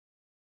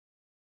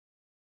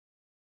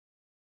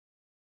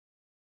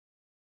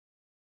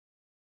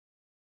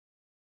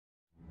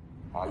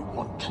I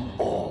want you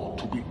all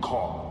to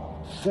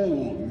become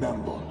full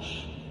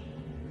members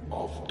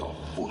of the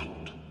Foot.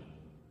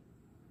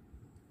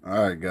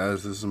 Alright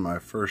guys, this is my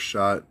first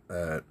shot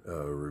at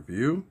a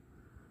review.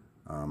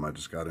 I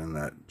just got in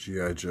that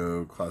G.I.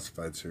 Joe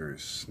Classified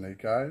Series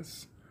Snake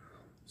Eyes.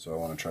 So I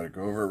want to try to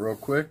go over it real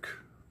quick.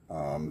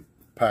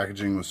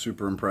 Packaging was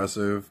super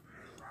impressive.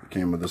 It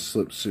came with a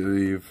slip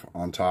sleeve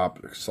on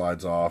top. It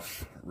slides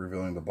off,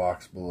 revealing the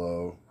box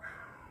below.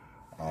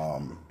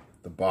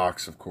 The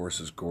box, of course,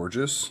 is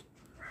gorgeous.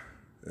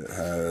 It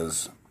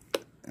has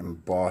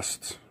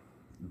embossed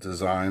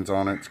designs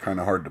on it. It's kind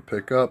of hard to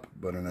pick up,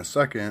 but in a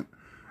second,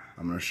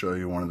 I'm going to show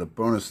you one of the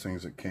bonus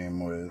things it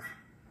came with.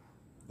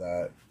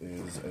 That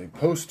is a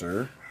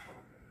poster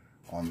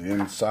on the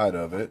inside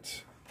of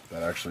it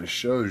that actually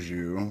shows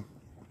you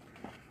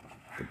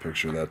the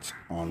picture that's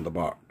on the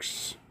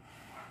box.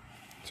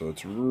 So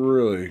it's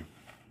really,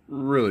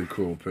 really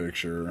cool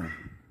picture.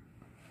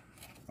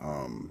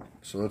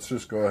 So let's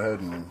just go ahead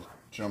and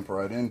jump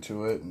right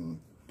into it and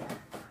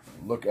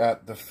look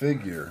at the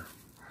figure.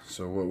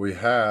 So what we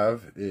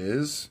have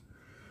is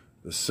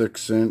the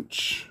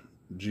 6-inch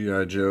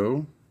G.I.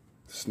 Joe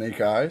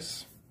Snake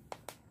Eyes.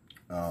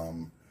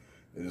 It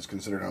is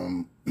considered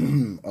an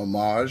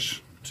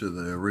homage to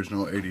the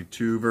original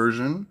 82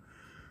 version,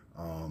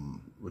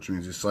 which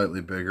means he's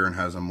slightly bigger and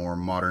has a more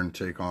modern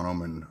take on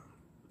him, and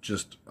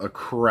just a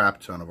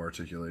crap ton of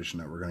articulation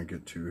that we're going to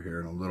get to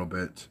here in a little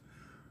bit.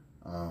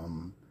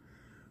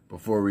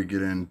 Before we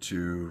get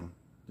into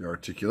the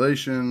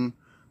articulation,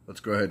 let's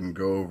go ahead and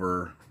go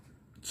over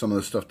some of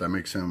the stuff that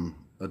makes him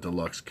a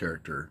deluxe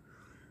character.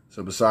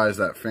 So besides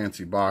that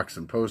fancy box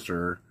and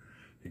poster,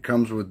 he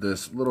comes with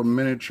this little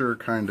miniature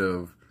kind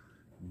of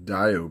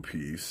dio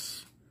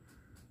piece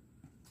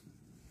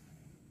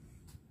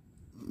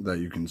that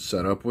you can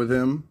set up with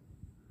him.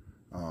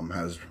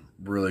 Has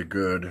really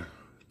good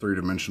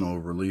three-dimensional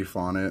relief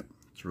on it.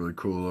 It's really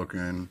cool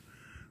looking,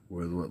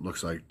 with what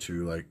looks like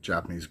two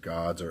Japanese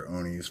gods or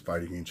onis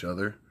fighting each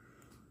other.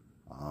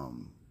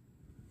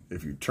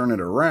 If you turn it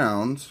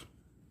around,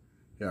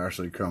 it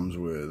actually comes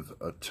with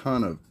a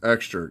ton of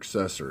extra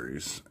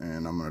accessories,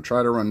 and I'm going to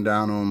try to run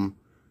down them.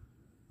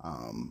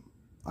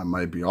 I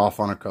might be off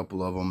on a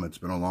couple of them. It's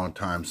been a long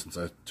time since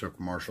I took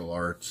martial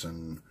arts,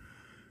 and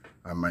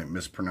I might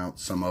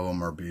mispronounce some of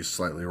them or be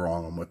slightly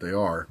wrong on what they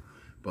are.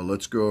 But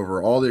let's go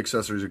over all the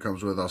accessories it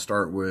comes with. I'll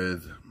start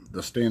with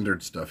the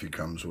standard stuff he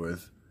comes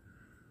with.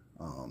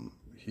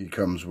 He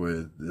comes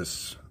with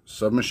this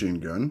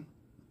submachine gun.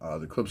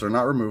 The clips are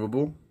not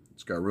removable.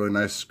 It's got really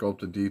nice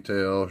sculpted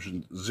detail.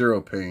 Zero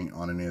paint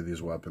on any of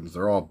these weapons.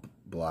 They're all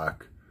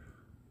black,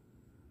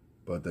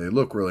 but they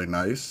look really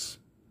nice.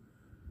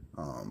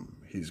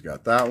 He's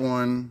got that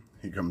one.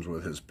 He comes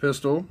with his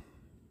pistol.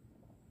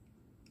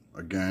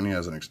 Again, he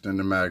has an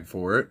extended mag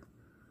for it.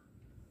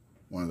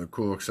 One of the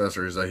cool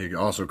accessories that he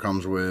also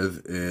comes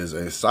with is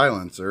a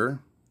silencer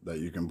that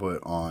you can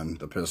put on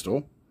the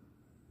pistol.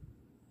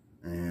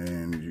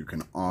 And you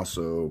can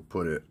also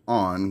put it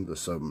on the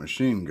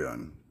submachine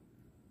gun,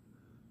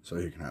 so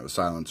he can have a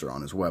silencer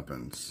on his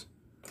weapons.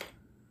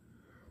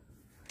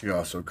 He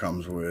also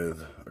comes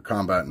with a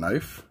combat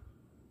knife.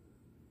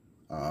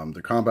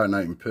 The combat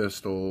knife and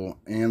pistol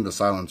and the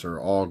silencer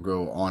all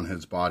go on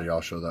his body.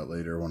 I'll show that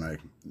later when I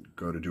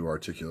go to do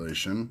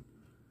articulation.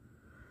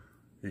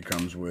 He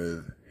comes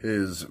with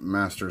his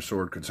master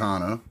sword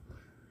katana,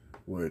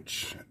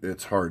 which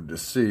it's hard to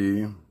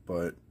see,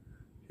 but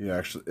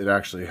it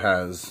actually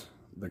has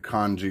the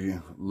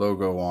kanji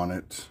logo on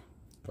it.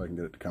 If I can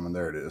get it to come in,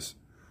 there it is.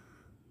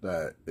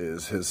 That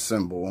is his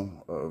symbol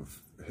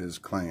of his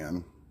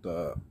clan,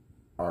 the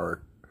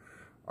Arashikage.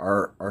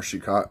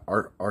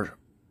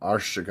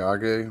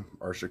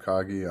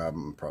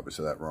 I'm probably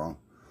said that wrong,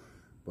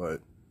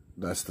 but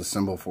that's the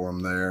symbol for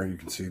him there. You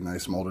can see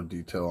nice molded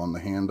detail on the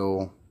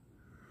handle.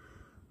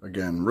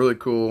 Again, really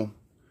cool.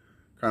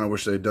 Kind of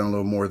wish they'd done a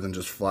little more than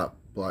just flat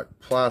black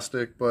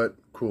plastic, but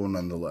cool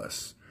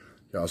nonetheless.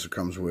 He also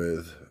comes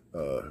with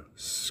a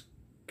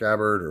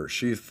scabbard or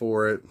sheath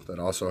for it that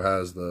also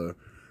has the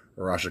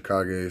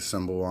Arashikage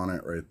symbol on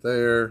it right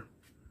there.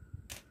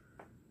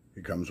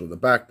 He comes with a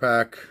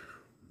backpack.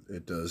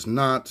 It does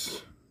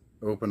not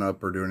open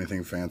up or do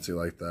anything fancy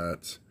like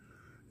that.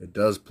 It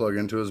does plug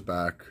into his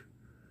back.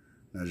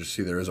 And as you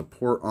see, there is a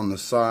port on the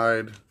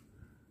side.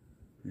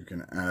 You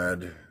can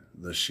add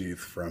the sheath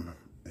from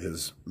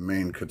his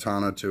main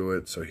katana to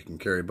it, so he can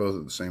carry both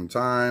at the same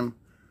time.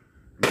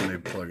 And then they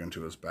plug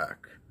into his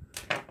back.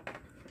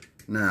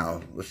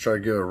 Now, let's try to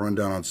give a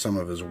rundown on some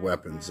of his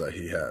weapons that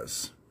he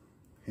has.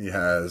 He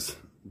has,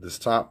 this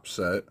top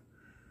set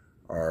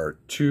are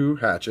 2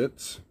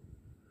 hatchets.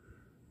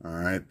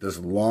 Alright, this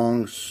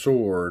long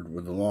sword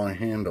with the long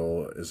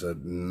handle is a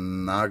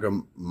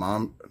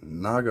Nagamaki.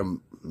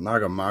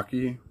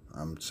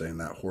 I'm saying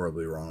that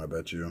horribly wrong, I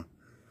bet you.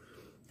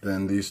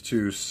 Then these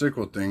 2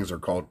 sickle things are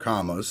called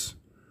kamas.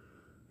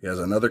 He has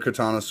another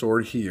katana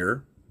sword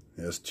here.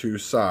 He has 2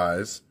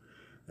 sais.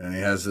 And he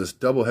has this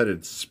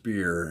double-headed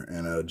spear,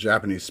 and a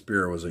Japanese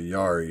spear was a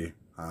yari.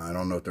 I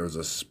don't know if there was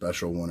a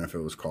special one, if it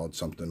was called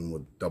something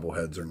with double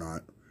heads or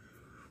not.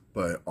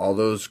 But all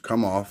those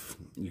come off.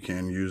 You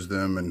can use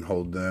them and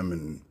hold them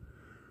and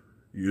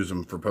use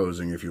them for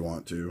posing if you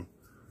want to.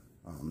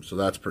 So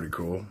that's pretty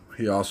cool.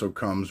 He also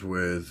comes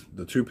with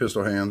the 2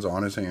 pistol hands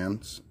on his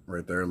hands,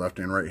 right there, left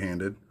and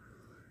right-handed.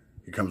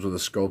 He comes with a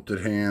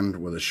sculpted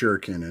hand with a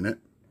shuriken in it.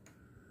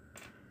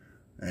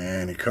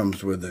 And he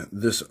comes with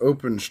this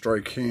open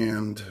strike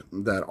hand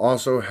that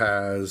also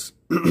has,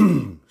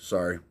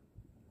 sorry,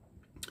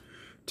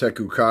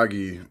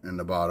 Tekukagi in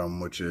the bottom,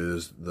 which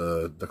is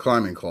the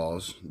climbing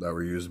claws that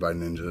were used by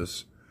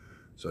ninjas.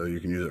 So you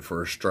can use it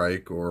for a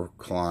strike or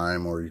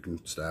climb, or you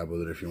can stab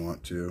with it if you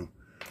want to.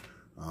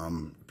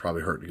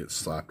 Probably hurt to get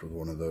slapped with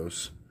one of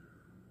those.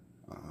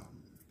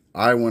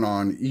 I went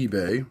on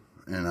eBay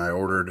and I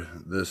ordered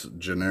this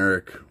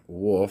generic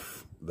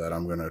wolf that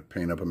I'm going to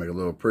paint up and make a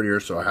little prettier,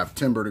 so I have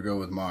timber to go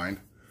with mine,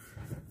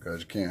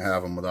 because you can't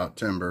have them without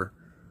timber.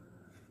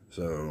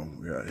 So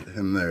we got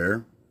him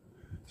there.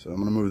 So I'm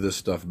going to move this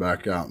stuff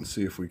back out and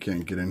see if we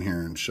can't get in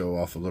here and show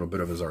off a little bit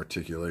of his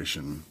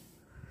articulation.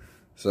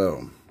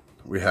 So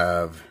we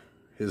have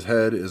his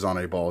head is on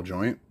a ball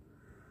joint,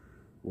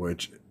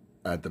 which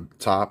at the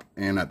top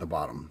and at the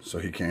bottom. So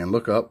he can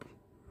look up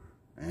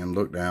and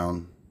look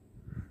down,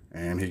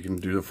 and he can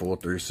do the full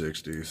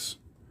 360s,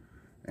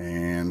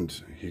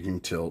 and he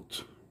can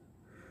tilt.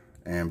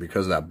 And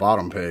because of that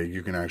bottom peg,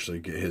 you can actually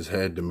get his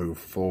head to move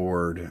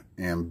forward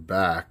and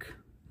back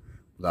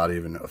without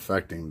even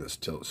affecting this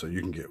tilt. So you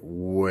can get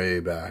way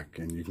back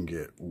and you can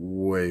get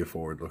way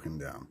forward looking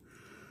down.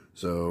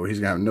 So he's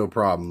gonna have no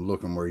problem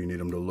looking where you need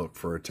him to look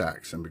for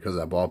attacks. And because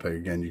of that ball peg,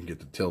 again, you can get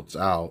the tilts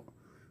out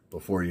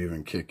before you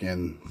even kick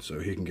in, so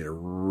he can get a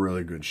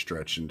really good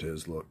stretch into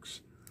his looks.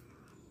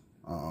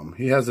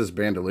 He has this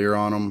bandolier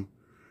on him,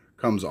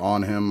 comes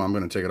on him. I'm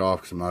going to take it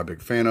off because I'm not a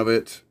big fan of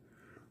it.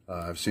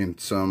 I've seen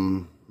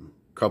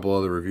couple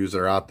other reviews that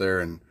are out there,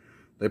 and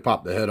they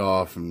pop the head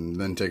off and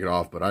then take it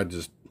off, but I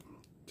just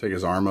take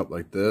his arm up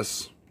like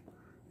this,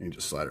 and you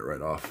just slide it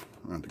right off.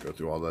 I don't have to go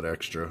through all that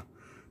extra.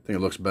 I think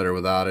it looks better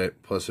without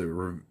it, plus it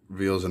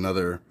reveals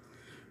another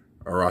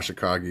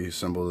Arashikage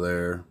symbol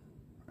there,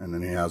 and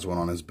then he has one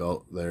on his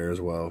belt there as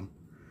well.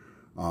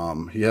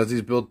 He has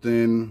these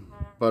built-in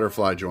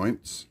butterfly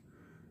joints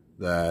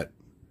that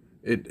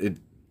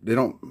they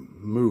don't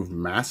move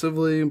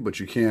massively, but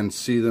you can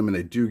see them, and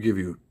they do give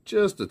you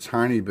just a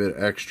tiny bit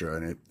extra.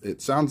 And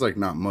it sounds like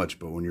not much,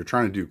 but when you're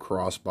trying to do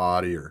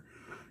crossbody or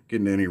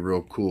getting any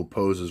real cool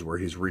poses where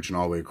he's reaching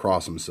all the way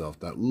across himself,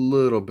 that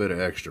little bit of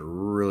extra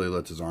really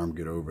lets his arm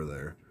get over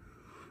there.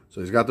 So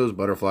he's got those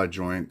butterfly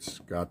joints,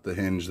 got the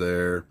hinge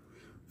there,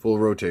 full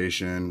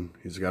rotation.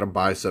 He's got a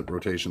bicep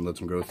rotation, lets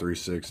him go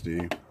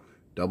 360,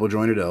 double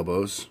jointed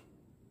elbows.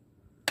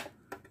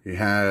 He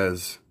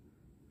has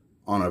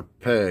on a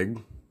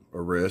peg a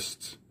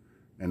wrist,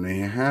 and then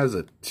he has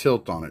a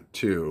tilt on it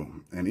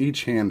too, and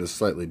each hand is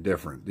slightly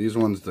different. These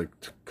ones, the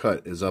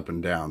cut is up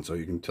and down, so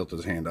you can tilt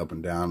his hand up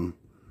and down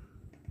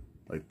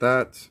like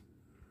that.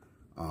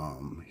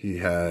 He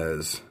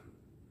has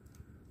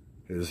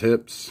his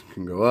hips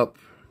can go up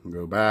and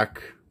go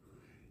back.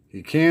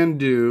 He can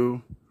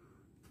do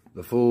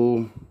the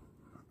full,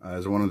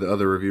 as one of the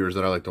other reviewers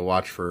that I like to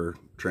watch for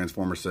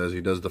Transformers says,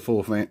 he does the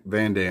full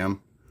Van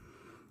Damme.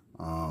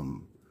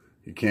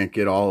 He can't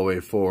get all the way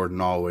forward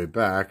and all the way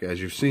back.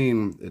 As you've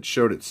seen, it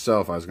showed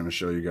itself. I was going to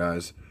show you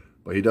guys.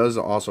 But he does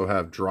also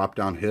have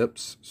drop-down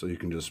hips, so you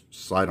can just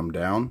slide them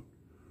down.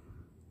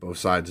 Both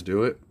sides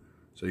do it.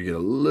 So you get a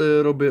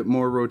little bit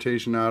more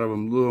rotation out of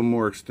him, a little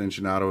more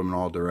extension out of him in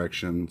all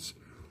directions.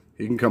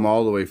 He can come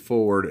all the way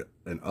forward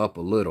and up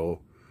a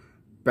little.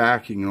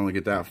 Back, you can only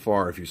get that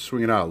far. If you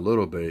swing it out a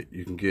little bit,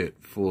 you can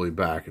get fully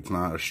back. It's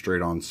not a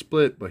straight-on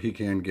split, but he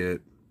can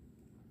get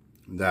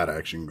that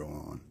action going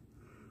on.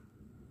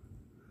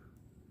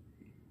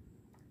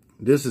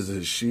 This is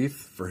his sheath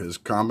for his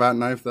combat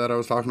knife that I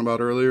was talking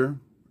about earlier.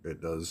 It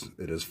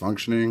is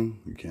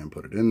functioning. You can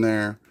put it in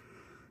there.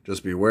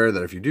 Just be aware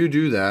that if you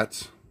do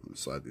that,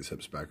 let's slide these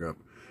hips back up,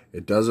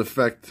 it does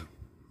affect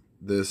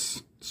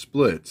this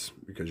split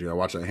because you gotta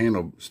watch that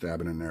handle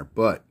stabbing in there.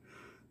 But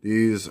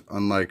these,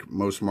 unlike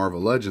most Marvel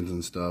Legends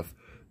and stuff,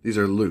 these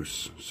are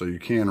loose, so you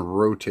can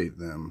rotate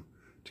them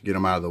to get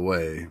them out of the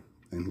way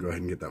and go ahead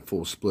and get that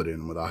full split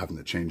in without having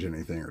to change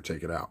anything or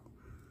take it out.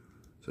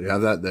 So you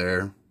have that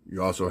there.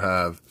 You also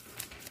have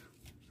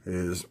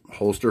his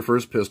holster for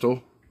his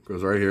pistol.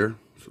 Goes right here.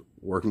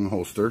 Working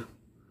holster.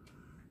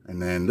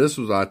 And then this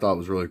was, I thought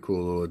was really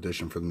cool, a little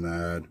addition from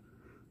that,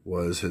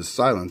 was his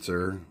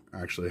silencer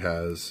actually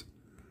has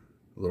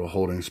a little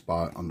holding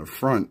spot on the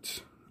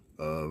front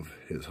of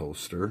his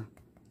holster.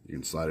 You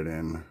can slide it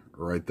in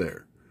right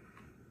there.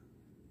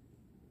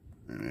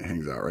 And it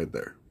hangs out right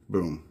there.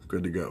 Boom.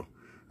 Good to go.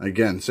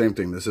 Again, same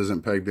thing. This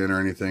isn't pegged in or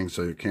anything,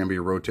 so it can be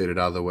rotated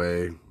out of the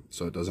way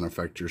so it doesn't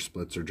affect your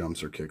splits or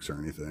jumps or kicks or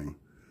anything.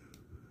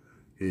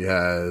 He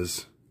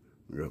has,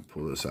 I'm going to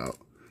pull this out.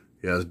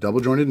 He has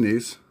double jointed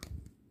knees,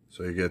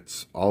 so he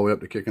gets all the way up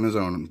to kicking his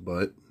own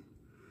butt.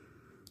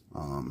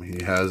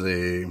 He has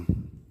a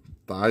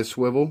thigh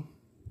swivel.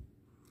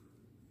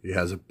 He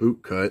has a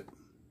boot cut.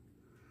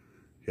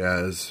 He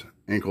has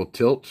ankle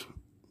tilt.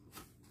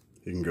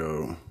 He can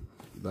go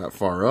that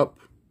far up,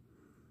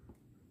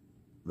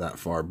 that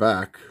far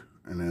back,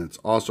 and then it's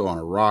also on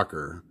a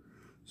rocker.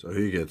 So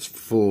he gets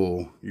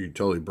full, you can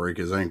totally break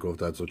his ankle if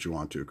that's what you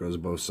want to. It goes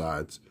both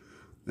sides.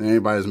 And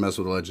anybody who's messed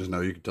with the Legends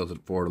know you can tilt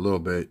it forward a little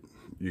bit.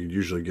 You can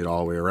usually get all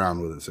the way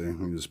around with it, see? You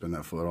can just spin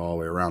that foot all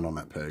the way around on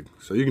that peg.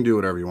 So you can do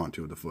whatever you want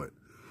to with the foot.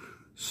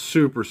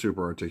 Super,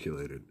 super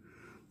articulated.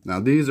 Now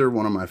these are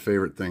one of my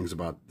favorite things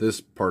about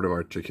this part of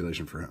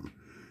articulation for him.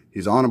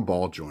 He's on a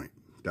ball joint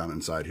down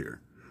inside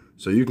here.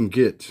 So you can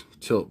get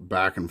tilt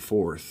back and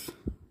forth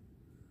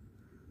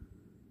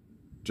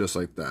just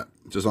like that,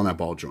 just on that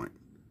ball joint.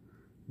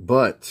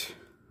 But,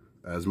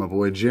 as my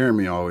boy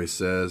Jeremy always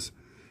says,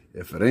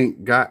 if it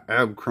ain't got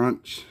ab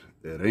crunch,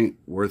 it ain't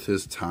worth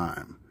his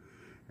time.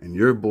 And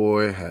your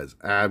boy has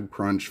ab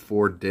crunch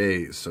for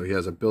days. So he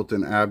has a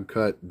built-in ab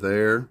cut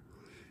there.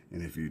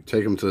 And if you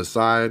take him to the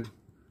side,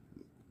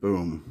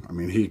 boom. I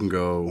mean, he can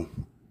go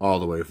all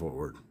the way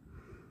forward.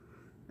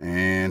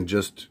 And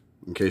just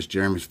in case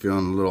Jeremy's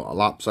feeling a little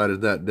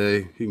lopsided that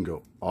day, he can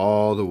go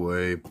all the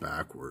way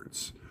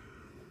backwards.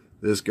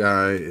 This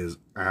guy is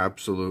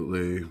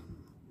absolutely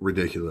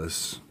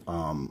ridiculous.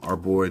 Our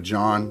boy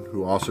John,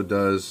 who also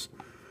does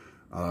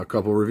a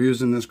couple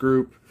reviews in this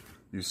group,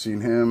 you've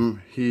seen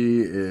him. He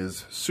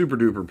is super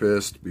duper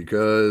pissed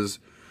because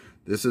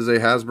this is a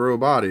Hasbro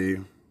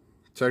body,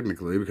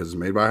 technically, because it's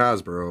made by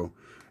Hasbro,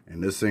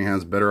 and this thing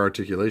has better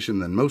articulation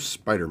than most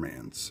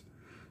Spider-Mans.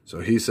 So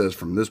he says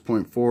from this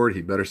point forward,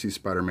 he better see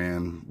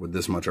Spider-Man with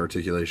this much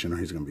articulation or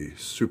he's going to be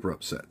super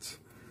upset.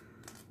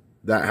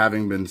 That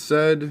having been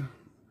said,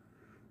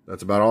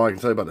 that's about all I can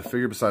tell you about the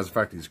figure, besides the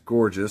fact he's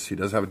gorgeous. He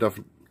does have a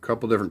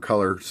couple different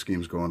color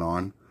schemes going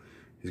on.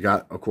 He's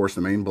got, of course,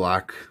 the main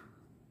black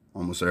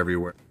almost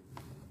everywhere.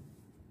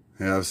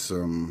 He has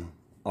some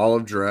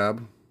olive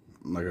drab,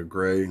 like a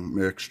gray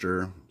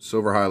mixture,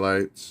 silver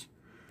highlights,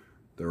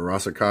 the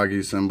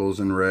Rasakagi symbols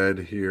in red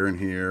here and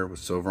here with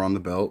silver on the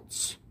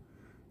belts,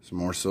 some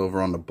more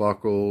silver on the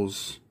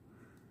buckles.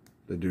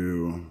 They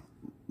do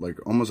like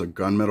almost a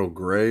gunmetal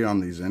gray on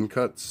these end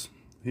cuts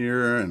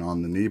here and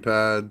on the knee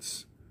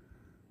pads.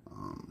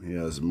 He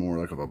has more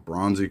like of a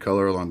bronzy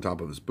color on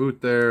top of his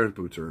boot there. His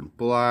boots are in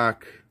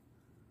black.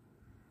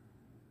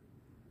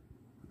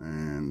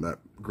 And that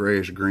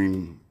grayish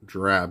green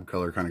drab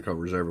color kind of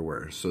covers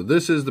everywhere. So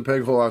this is the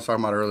peg hole I was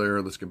talking about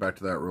earlier. Let's get back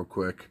to that real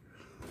quick.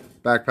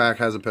 Backpack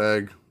has a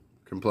peg.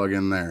 Can plug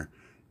in there.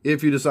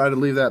 If you decide to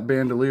leave that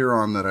bandolier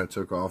on that I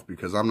took off,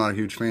 because I'm not a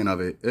huge fan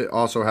of it, it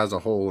also has a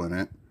hole in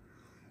it.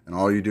 And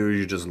all you do is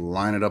you just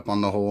line it up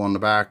on the hole on the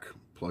back,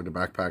 plug the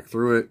backpack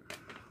through it.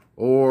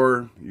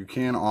 Or you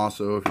can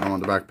also, if you don't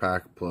want the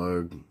backpack,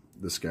 plug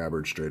the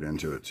scabbard straight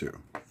into it too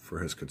for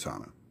his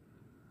katana.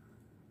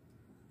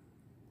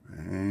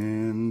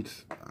 And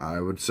I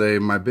would say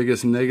my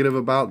biggest negative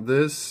about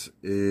this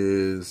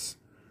is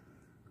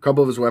a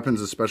couple of his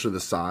weapons, especially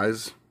the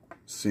size,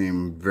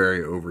 seem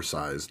very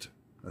oversized.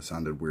 That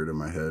sounded weird in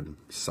my head.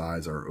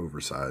 Size are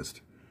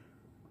oversized.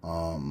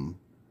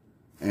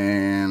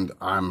 And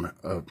I'm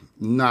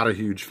not a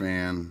huge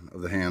fan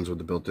of the hands with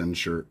the built-in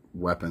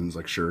weapons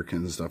like shurikens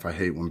and stuff. I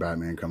hate when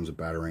Batman comes with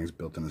batarangs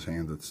built in his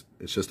hands.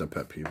 It's just a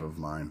pet peeve of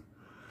mine.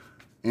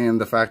 And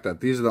the fact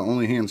that these are the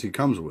only hands he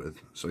comes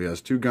with. So he has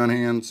two gun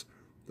hands,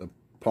 the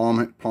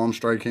palm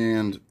strike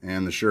hand,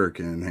 and the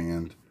shuriken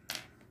hand.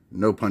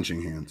 No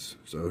punching hands.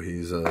 So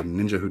he's a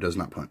ninja who does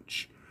not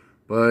punch.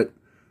 But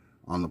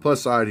on the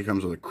plus side, he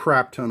comes with a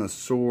crap ton of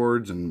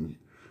swords and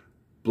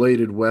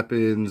bladed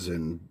weapons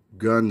and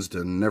guns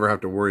to never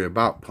have to worry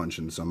about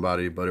punching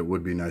somebody, but it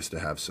would be nice to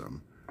have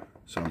some.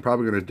 So I'm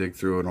probably going to dig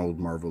through an old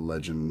Marvel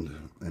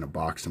Legend in a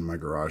box in my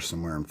garage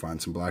somewhere and find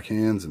some black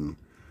hands and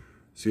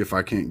see if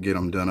I can't get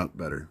them done up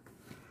better.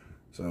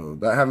 So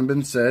that having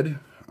been said,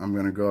 I'm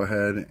going to go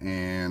ahead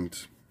and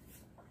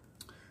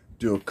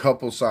do a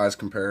couple size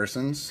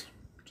comparisons,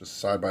 just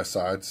side by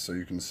side so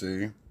you can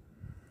see.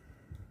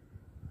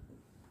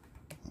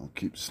 I'll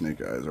keep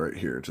Snake Eyes right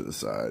here to the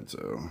side,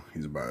 so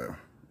he's about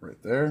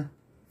right there.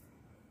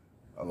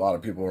 A lot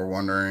of people are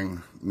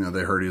wondering, you know,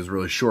 they heard he was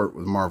really short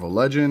with Marvel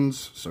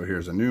Legends. So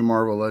here's a new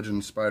Marvel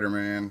Legends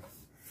Spider-Man.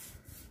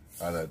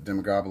 That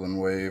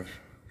Demogoblin wave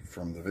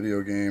from the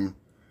video game.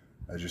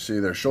 As you see,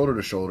 they're shoulder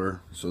to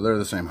shoulder, so they're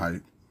the same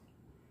height.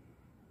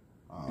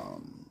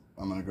 I'm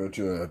going to go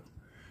to a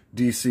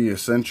DC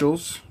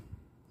Essentials.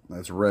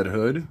 That's Red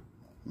Hood.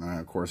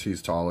 Of course,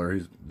 he's taller.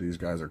 These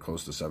guys are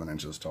close to 7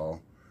 inches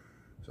tall.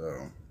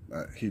 So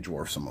he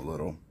dwarfs him a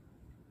little.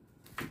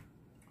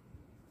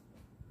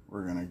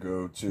 We're going to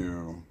go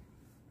to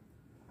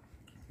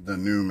the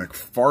new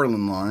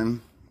McFarlane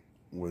line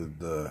with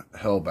the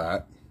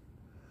Hellbat.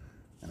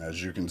 And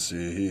as you can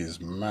see,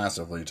 he's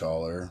massively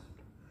taller.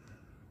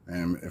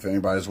 And if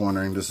anybody's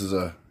wondering, this is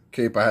a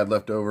cape I had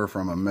left over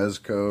from a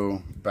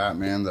Mezco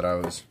Batman that I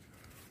was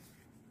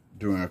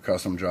doing a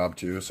custom job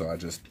to. So I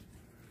just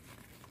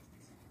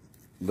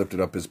lifted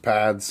up his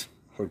pads,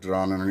 Hooked it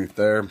on underneath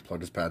there,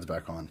 plugged his pads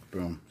back on.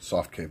 Boom,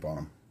 soft cape on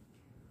them.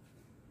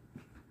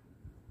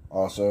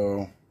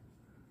 Also,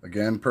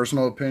 again,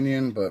 personal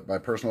opinion, but by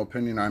personal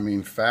opinion I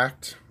mean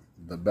fact.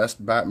 The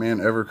best Batman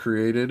ever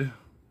created,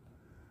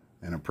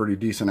 and a pretty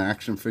decent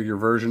action figure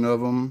version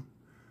of him,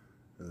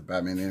 the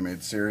Batman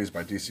Animated Series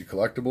by DC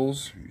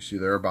Collectibles. You see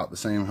they're about the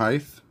same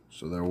height,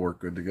 so they'll work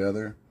good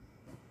together.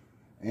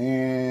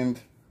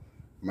 And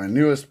my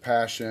newest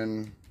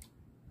passion,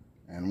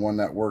 and one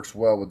that works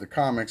well with the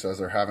comics as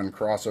they're having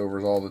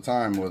crossovers all the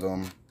time with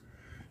them,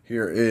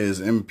 here is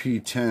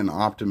MP10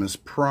 Optimus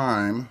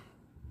Prime,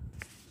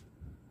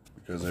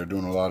 because they're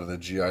doing a lot of the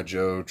G.I.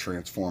 Joe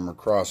Transformer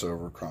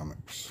crossover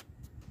comics.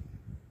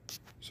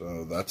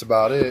 So that's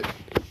about it.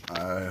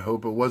 I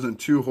hope it wasn't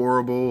too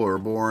horrible or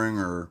boring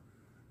or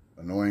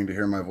annoying to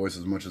hear my voice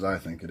as much as I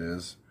think it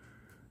is,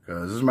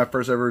 because this is my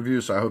first ever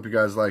review, so I hope you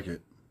guys like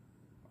it.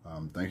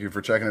 Thank you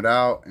for checking it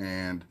out,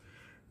 and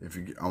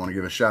I want to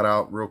give a shout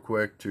out real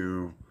quick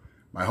to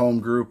my home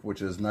group,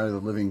 which is Night of the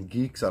Living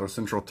Geeks out of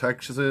Central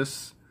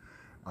Texas.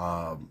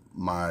 I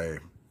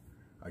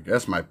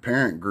guess my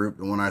parent group,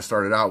 the one I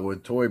started out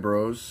with, Toy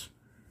Bros.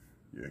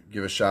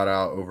 Give a shout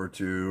out over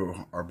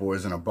to our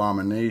boys in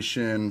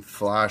Abomination,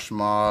 Flash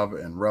Mob,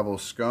 and Rebel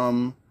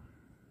Scum.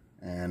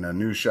 And a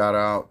new shout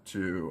out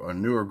to a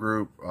newer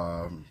group,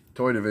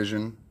 Toy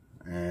Division,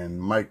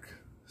 and Mike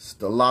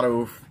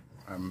Stellato.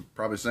 I'm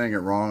probably saying it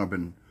wrong. I've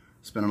been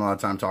spending a lot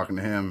of time talking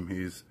to him.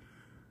 He's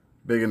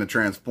big into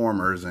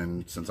Transformers,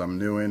 and since I'm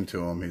new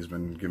into him, he's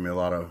been giving me a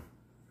lot of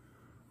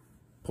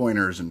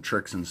pointers and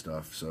tricks and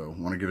stuff, so I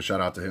want to give a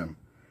shout out to him.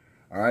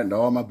 Alright, and to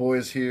all my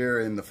boys here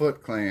in the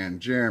Foot Clan,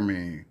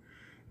 Jeremy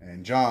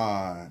and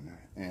John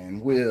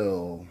and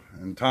Will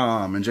and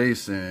Tom and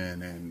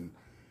Jason and,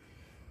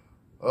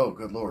 oh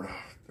good lord,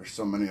 there's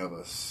so many of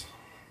us.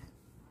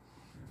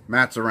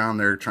 Matt's around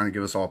there trying to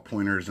give us all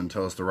pointers and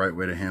tell us the right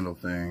way to handle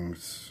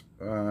things.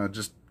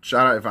 Just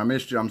shout out, if I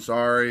missed you, I'm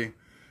sorry.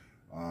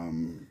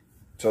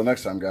 Till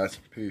next time, guys.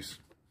 Peace.